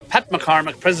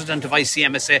McCormack, President of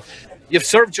ICMSA. You've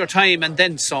served your time and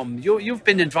then some. You've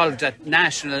been involved at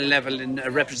national level in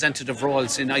representative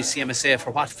roles in ICMSA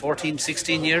for what, 14,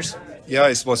 16 years? Yeah,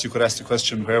 I suppose you could ask the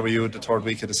question, where were you the third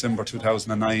week of December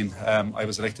 2009? I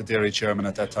was elected dairy chairman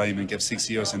at that time and gave 6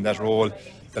 years in that role.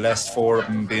 The last 4 of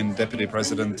them being deputy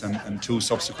president and 2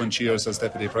 subsequent years as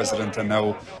deputy president, and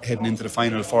now heading into the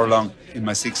final furlong in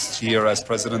my 6th year as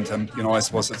president. And, I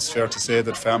suppose it's fair to say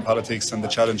that farm politics and the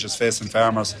challenges facing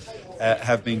farmers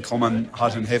have been coming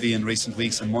hot and heavy in recent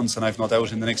weeks and months, and I've no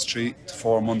doubt in the next 3 to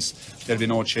 4 months there'll be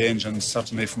no change, and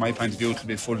certainly from my point of view it'll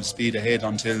be full speed ahead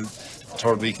until the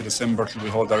third week of December till we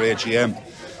hold our AGM.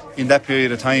 In that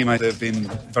period of time, they've been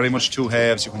very much two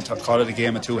halves. You can call it a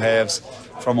game of two halves.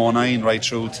 From 2009 right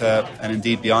through to, and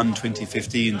indeed beyond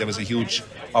 2015, there was a huge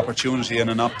opportunity and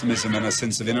an optimism and a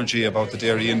sense of energy about the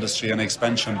dairy industry and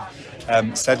expansion.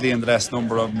 Sadly, in the last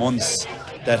number of months,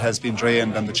 that has been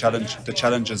drained, and the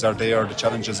challenges are there. The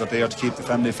challenges are there to keep the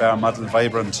family farm model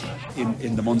vibrant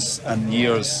in the months and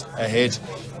years ahead.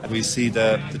 And we see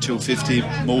the 250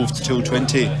 move to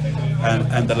 220,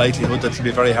 and the likelihood that it'll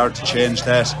be very hard to change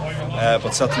that.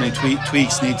 But certainly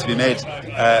tweaks need to be made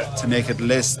to make it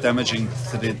less damaging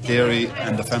to the dairy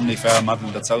and the family farm model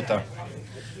that's out there.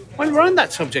 While we're on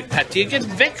that subject, Pat, do you get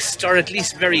vexed or at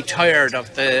least very tired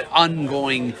of the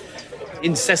ongoing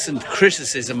incessant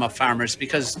criticism of farmers?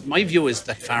 Because my view is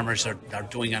that farmers are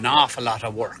doing an awful lot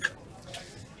of work.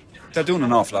 They're doing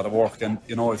an awful lot of work, and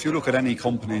if you look at any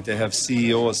company, they have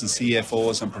CEOs and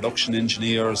CFOs and production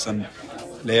engineers and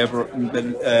labour,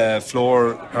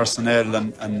 floor personnel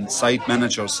and site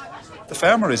managers. The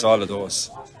farmer is all of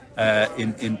those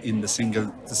in the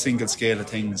single scale of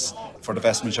things. For the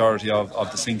vast majority of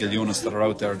the single units that are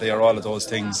out there, they are all of those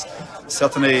things.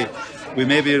 Certainly, we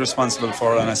may be responsible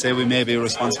for, and I say we may be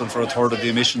responsible for, a third of the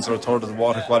emissions or a third of the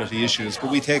water quality issues,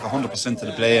 but we take 100% of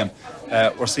the blame.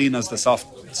 We're seen as the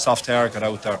soft target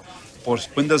out there. But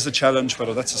when there's a challenge,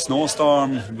 whether that's a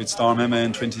snowstorm with Storm Emma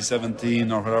in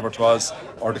 2017 or whatever it was,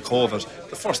 or the COVID,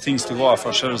 the first things to go off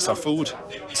our shelves are food.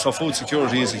 So food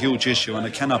security is a huge issue, and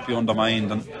it cannot be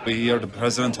undermined. And we hear the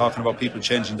President talking about people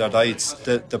changing their diets.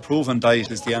 The proven diet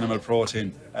is the animal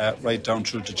protein, right down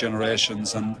through the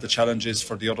generations, and the challenge is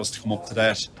for the others to come up to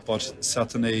that. But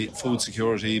certainly food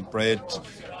security, bread,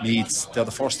 meats, they're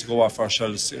the first to go off our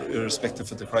shelves,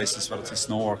 irrespective of the crisis, whether it's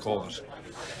snow or COVID.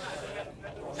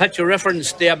 Pat, you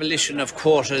referenced the abolition of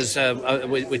quotas,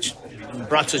 which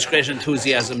brought such great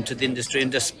enthusiasm to the industry,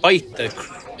 and despite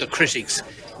the critics,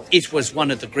 it was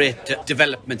one of the great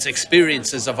developments,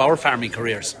 experiences of our farming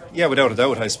careers. Yeah, without a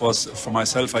doubt. I suppose for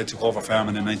myself, I took over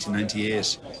farming in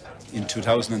 1998. In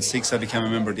 2006, I became a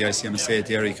member of the ICMSA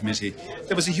Dairy Committee.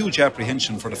 There was a huge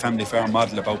apprehension for the family farm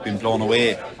model about being blown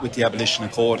away with the abolition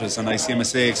of quotas, and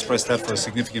ICMSA expressed that for a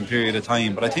significant period of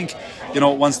time. But I think,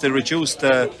 once they reduced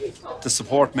the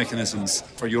support mechanisms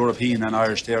for European and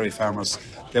Irish dairy farmers,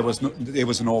 it was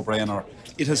a no-brainer.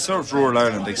 It has served rural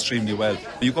Ireland extremely well.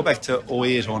 You go back to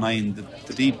 2008-09,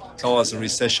 the deep claws of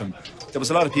recession. There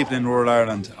was a lot of people in rural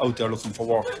Ireland out there looking for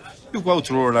work. You go out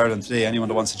to rural Ireland today, anyone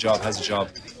that wants a job has a job.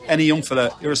 Any young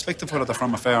fella, irrespective of whether they're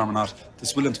from a farm or not,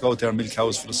 that's willing to go out there and milk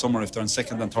cows for the summer if they're in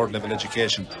second and third level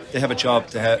education. They have a job,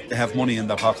 they have money in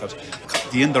their pocket.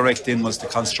 The indirect in was the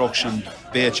construction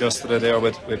debate yesterday there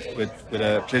with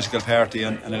a political party,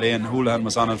 and Elaine Houlihan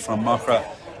was on it from Mockra.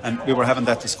 And we were having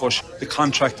that discussion. The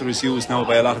contractor is used now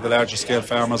by a lot of the larger scale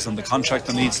farmers, and the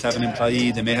contractor needs to have an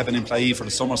employee. They may have an employee for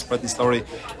the summer spreading story,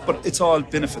 but it's all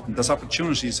benefiting. There's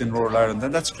opportunities in rural Ireland,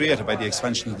 and that's created by the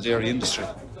expansion of the dairy industry,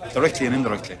 directly and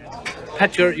indirectly.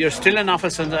 Pat, you're still in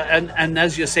office, and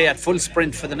as you say, at full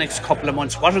sprint for the next couple of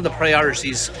months. What are the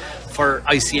priorities for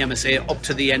ICMSA up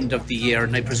to the end of the year?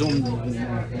 And I presume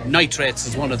nitrates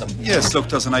is one of them. Yes, look,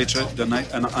 there's an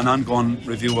ongoing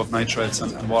review of nitrates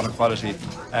and water quality.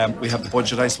 We have the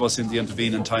budget, I suppose, in the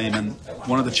intervening time, and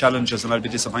one of the challenges, and I'll be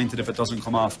disappointed if it doesn't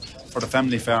come off, for the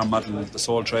family farm model, the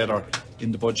sole trader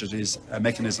in the budget, is a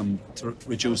mechanism to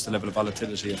reduce the level of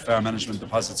volatility, a fair management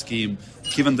deposit scheme.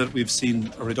 Given that we've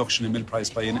seen a reduction in milk price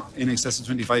by in excess of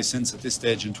 25 cents at this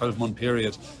stage in 12-month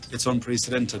period, it's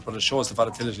unprecedented, but it shows the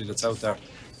volatility that's out there.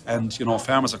 And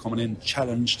farmers are coming in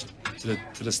challenged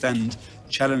to the stand,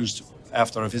 challenged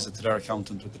after a visit to their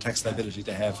accountant with the tax liability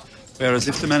they have. Whereas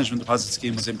if the management deposit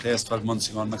scheme was in place 12 months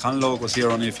ago, and McConnell was here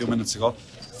only a few minutes ago,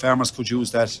 farmers could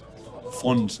use that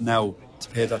fund now to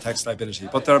pay their tax liability.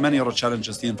 But there are many other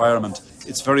challenges. The environment,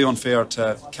 it's very unfair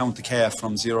to count the calf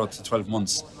from 0 to 12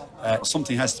 months.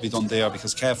 Something has to be done there,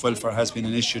 because calf welfare has been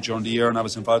an issue during the year, and I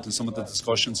was involved in some of the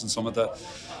discussions and some of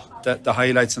the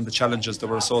highlights and the challenges that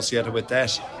were associated with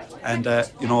that. And,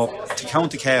 to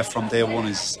count the calf from day one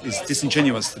is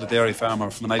disingenuous to the dairy farmer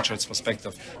from a nitrates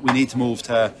perspective. We need to move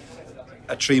to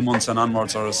 3 months and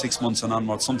onwards, or 6 months and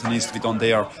onwards. Something needs to be done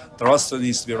there. There also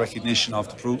needs to be a recognition of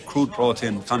the crude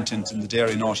protein content in the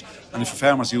dairy nut. And if a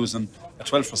farmer's using a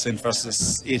 12%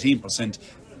 versus 18%,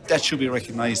 that should be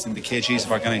recognised in the kgs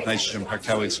of organic nitrogen per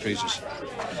cow excreted.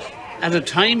 At a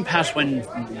time, Pat, when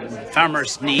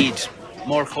farmers need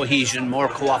more cohesion, more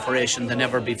cooperation than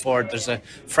ever before, there's a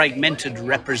fragmented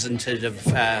representative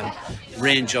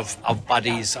range of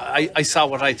bodies. I saw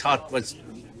what I thought was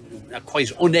a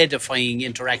quite unedifying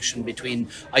interaction between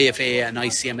IFA and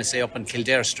ICMSA up on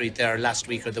Kildare Street there last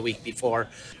week or the week before.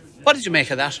 What did you make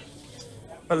of that?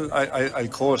 Well, I'll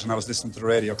quote, and I was listening to the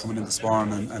radio coming in this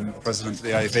morning, and the president of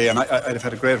the IFA, and I'd have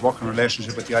had a great working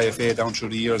relationship with the IFA down through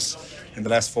the years. In the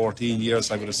last 14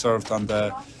 years, I would have served on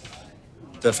the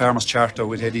Farmers Charter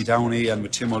with Eddie Downey and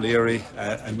with Tim O'Leary,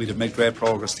 and we'd have made great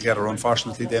progress together.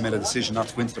 Unfortunately, they made a decision not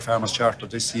to go into the Farmers Charter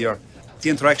this year. The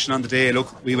interaction on the day,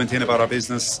 look, we went in about our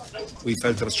business. We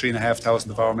felt there was 3,500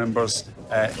 of our members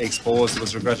exposed. It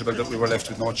was regrettable that we were left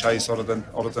with no choice other than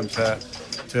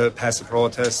to pass a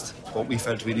protest. But we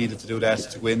felt we needed to do that,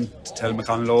 to go in, to tell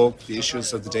McConnell the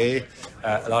issues of the day.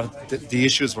 A lot of the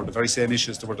issues were the very same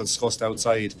issues that were discussed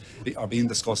outside, or being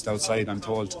discussed outside, I'm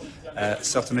told.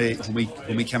 Certainly,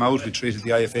 when we came out, we treated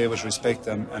the IFA with respect,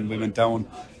 and we went down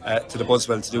to the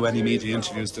Buzzwell to do any media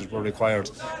interviews that were required.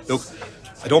 Look,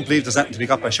 I don't believe there's anything to be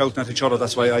got by shouting at each other.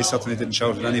 That's why I certainly didn't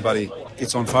shout at anybody.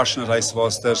 It's unfortunate, I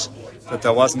suppose, that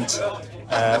there wasn't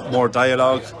more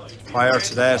dialogue prior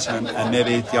to that, and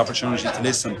maybe the opportunity to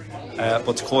listen.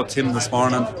 But to quote Tim this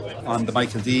morning on the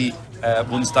Michael D,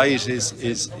 one's diet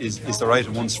is the right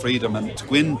of one's freedom, and to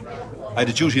go in, I had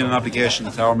a duty and an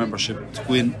obligation to our membership to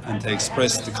go in and to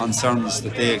express the concerns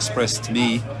that they expressed to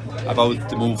me about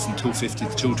the move from 250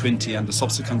 to 220 and the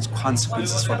subsequent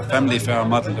consequences for the family farm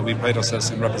model that we pride ourselves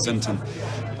in representing.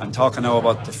 I'm talking now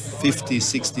about the 50,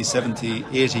 60, 70,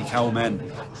 80 cowmen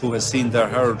who has seen their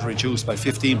herd reduced by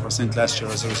 15% last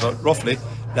year as a result, roughly,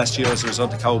 last year as a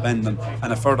result of cow bending,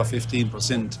 and a further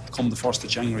 15% come the 1st of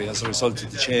January as a result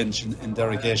of the change in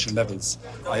derogation levels.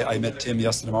 I met Tim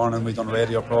yesterday morning, we've done a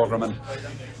radio programme, and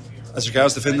as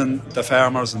regards defending the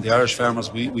farmers and the Irish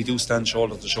farmers, we do stand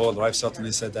shoulder to shoulder. I've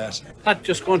certainly said that. Pat,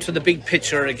 just going to the big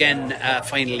picture again,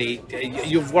 finally,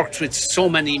 you've worked with so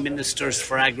many ministers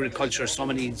for agriculture, so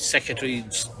many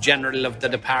secretaries general of the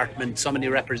department, so many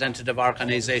representative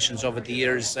organisations over the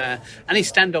years. Any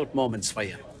standout moments for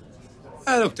you?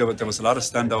 Look, there was a lot of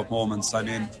standout moments. I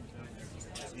mean,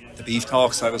 the beef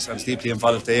talks, I was deeply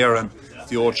involved there, and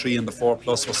the 03 and the 4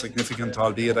 Plus were significant,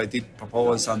 albeit I did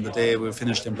propose on the day we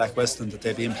finished in Black Weston that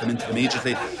they be implemented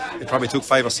immediately. It probably took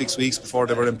 5 or 6 weeks before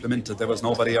they were implemented. There was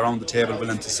nobody around the table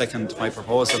willing to second my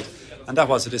proposal, and that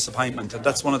was a disappointment. And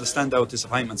that's one of the standout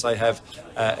disappointments I have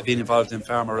been involved in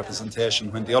farmer representation,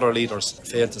 when the other leaders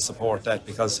failed to support that,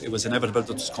 because it was inevitable that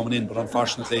it was coming in. But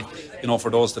unfortunately, for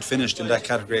those that finished in that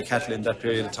category of cattle in that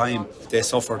period of time, they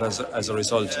suffered as a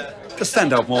result. The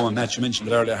standout moment, Matt, you mentioned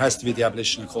it earlier, has to be the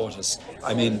abolition of quotas.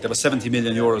 I mean, there was 70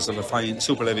 million euros of a fine,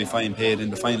 super levy fine paid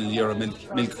in the final year of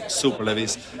milk super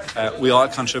levies. We all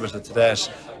contributed to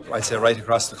that, I'd say, right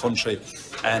across the country,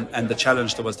 and the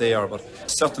challenge that was there. But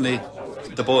certainly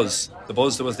the buzz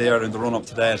that was there in the run-up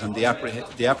to that, and the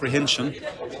apprehension,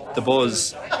 the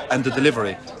buzz and the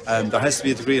delivery, and there has to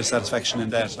be a degree of satisfaction in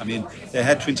that. I mean, they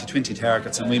had 2020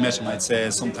 targets, and we met them, I'd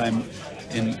say, sometime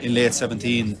in late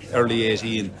 17, early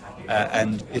 18,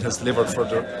 and it has delivered for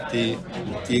the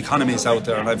economies out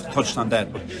there, and I've touched on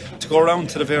that. But to go around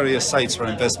to the various sites where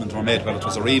investment were made, whether it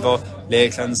was Arriva,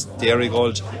 Lakelands,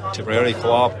 Dairygold, Tipperary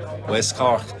Co-op, West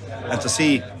Cork, and to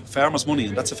see farmers' money,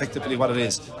 and that's effectively what it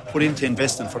is, put into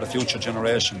investing for the future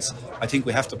generations. I think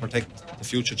we have to protect the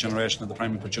future generation of the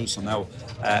primary producer now,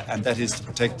 and that is to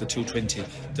protect the 220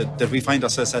 that we find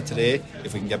ourselves at today.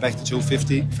 If we can get back to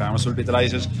 250, farmers will be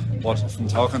delighted. But from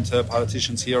talking to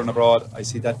politicians here and abroad, I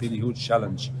see that being a huge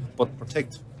challenge. But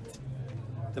protect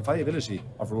the viability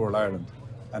of rural Ireland,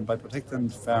 and by protecting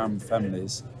farm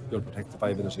families, you'll protect the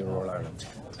viability of rural Ireland.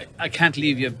 I can't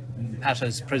leave you, Pat,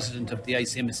 as president of the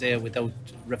ICMSA, without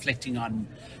reflecting on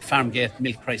farmgate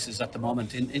milk prices at the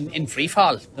moment in free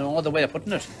fall. No other way of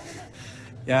putting it.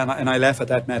 Yeah, and I laugh at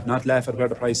that, Matt. Not laugh at where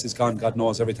the price has gone. God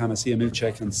knows, every time I see a milk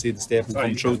check and see the statement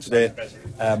come through today.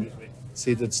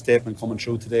 see the statement coming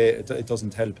through today, it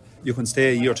doesn't help. You can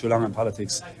stay a year too long in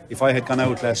politics. If I had gone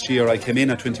out last year, I came in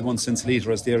at 21 cents a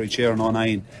litre as dairy chair in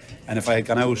 2009, and if I had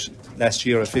gone out last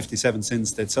year at 57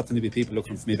 cents, there'd certainly be people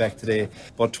looking for me back today.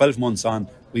 But 12 months on,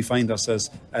 we find ourselves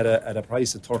at a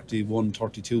price of 31,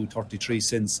 32, 33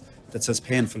 cents that's as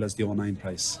painful as the 2009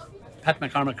 price. Pat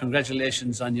McCormack,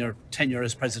 congratulations on your tenure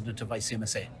as president of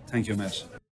ICMSA. Thank you,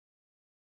 Matt.